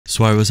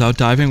So I was out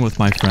diving with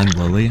my friend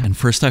Lily, and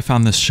first I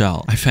found this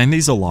shell. I find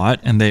these a lot,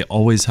 and they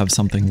always have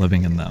something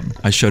living in them.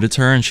 I showed it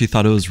to her and she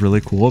thought it was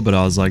really cool, but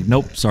I was like,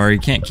 nope, sorry,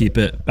 can't keep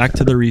it. Back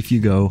to the reef you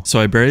go.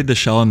 So I buried the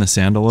shell in the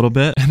sand a little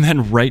bit, and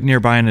then right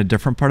nearby in a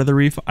different part of the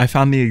reef, I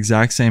found the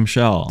exact same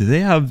shell. Do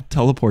they have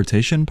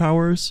teleportation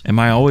powers? Am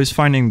I always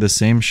finding the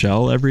same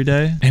shell every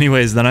day?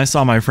 Anyways, then I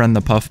saw my friend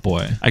the puff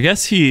boy. I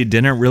guess he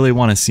didn't really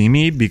want to see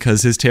me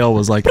because his tail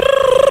was like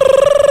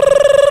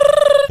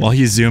while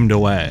he zoomed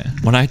away.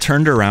 When I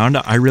turned around,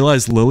 I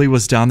realized Lily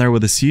was down there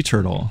with a sea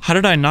turtle. How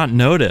did I not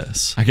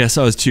notice? I guess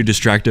I was too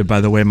distracted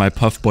by the way my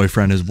puff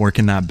boyfriend is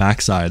working that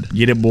backside.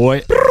 Get it,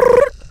 boy?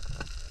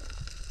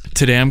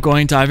 Today I'm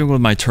going diving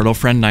with my turtle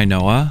friend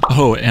Nainoa.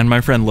 Oh, and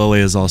my friend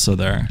Lily is also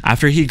there.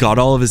 After he got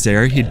all of his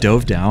air, he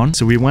dove down,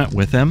 so we went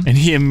with him, and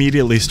he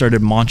immediately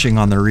started munching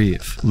on the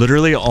reef.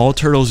 Literally all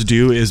turtles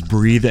do is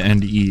breathe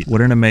and eat. What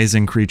an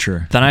amazing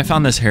creature. Then I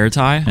found this hair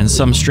tie, and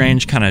some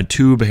strange kind of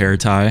tube hair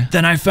tie.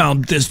 Then I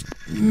found this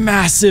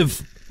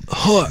massive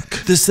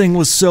hook. This thing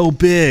was so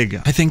big.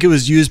 I think it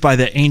was used by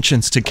the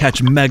ancients to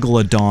catch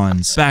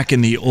megalodons back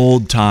in the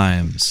old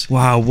times.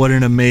 Wow, what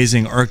an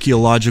amazing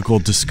archaeological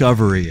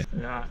discovery.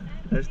 Yeah,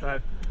 nice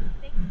dive.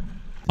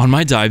 On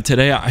my dive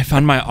today, I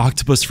found my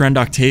octopus friend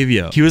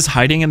Octavio. He was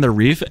hiding in the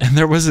reef and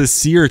there was a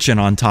sea urchin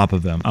on top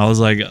of him. I was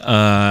like,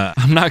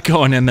 I'm not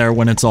going in there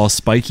when it's all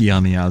spiky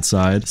on the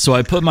outside. So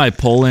I put my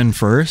pole in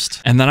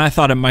first, and then I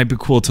thought it might be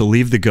cool to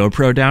leave the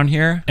GoPro down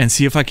here and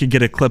see if I could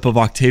get a clip of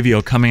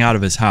Octavio coming out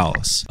of his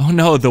house. Oh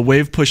no, the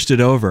wave pushed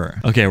it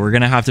over. Okay, we're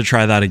gonna have to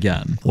try that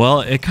again.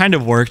 Well, it kind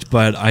of worked,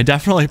 but I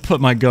definitely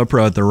put my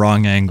GoPro at the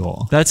wrong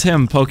angle. That's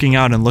him poking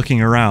out and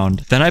looking around.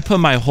 Then I put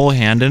my whole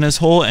hand in his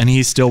hole and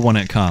he still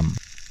wouldn't come.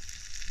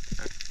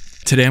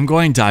 Today I'm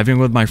going diving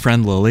with my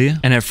friend Lily,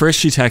 and at first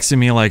she texted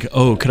me like,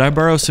 oh, could I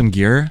borrow some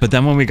gear? But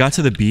then when we got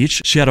to the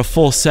beach, she had a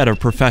full set of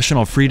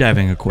professional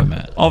freediving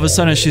equipment. All of a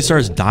sudden she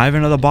starts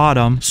diving to the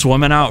bottom,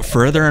 swimming out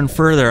further and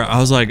further. I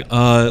was like,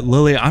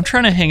 Lily, I'm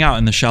trying to hang out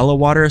in the shallow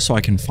water so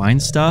I can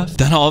find stuff.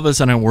 Then all of a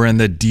sudden we're in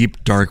the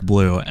deep dark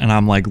blue, and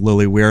I'm like,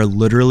 Lily, we are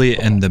literally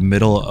in the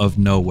middle of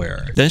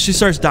nowhere. Then she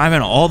starts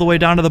diving all the way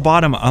down to the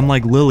bottom. I'm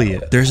like, Lily,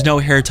 there's no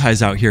hair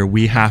ties out here.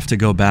 We have to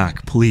go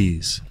back,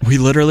 please. We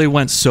literally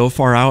went so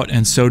far out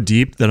and so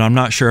deep that I'm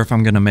not sure if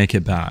I'm gonna make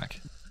it back.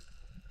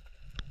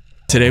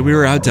 Today we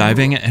were out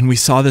diving and we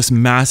saw this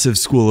massive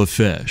school of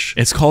fish.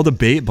 It's called a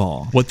bait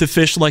ball. What the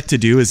fish like to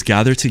do is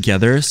gather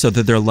together so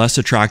that they're less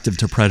attractive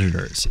to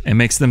predators. It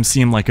makes them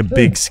seem like a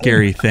big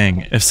scary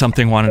thing if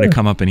something wanted to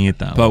come up and eat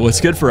them. But what's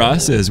good for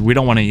us is we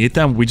don't want to eat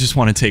them, we just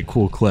want to take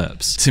cool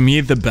clips. To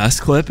me, the best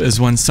clip is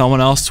when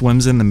someone else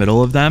swims in the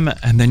middle of them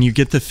and then you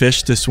get the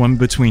fish to swim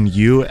between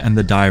you and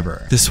the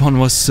diver. This one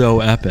was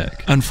so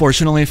epic.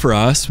 Unfortunately for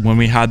us, when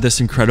we had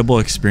this incredible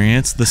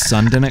experience, the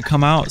sun didn't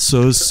come out,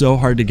 so it was so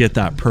hard to get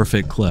that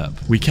perfect clip.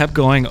 We kept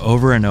going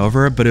over and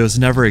over, but it was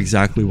never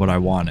exactly what I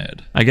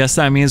wanted. I guess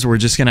that means we're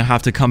just gonna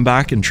have to come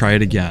back and try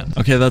it again.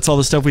 Okay, that's all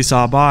the stuff we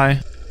saw. Bye.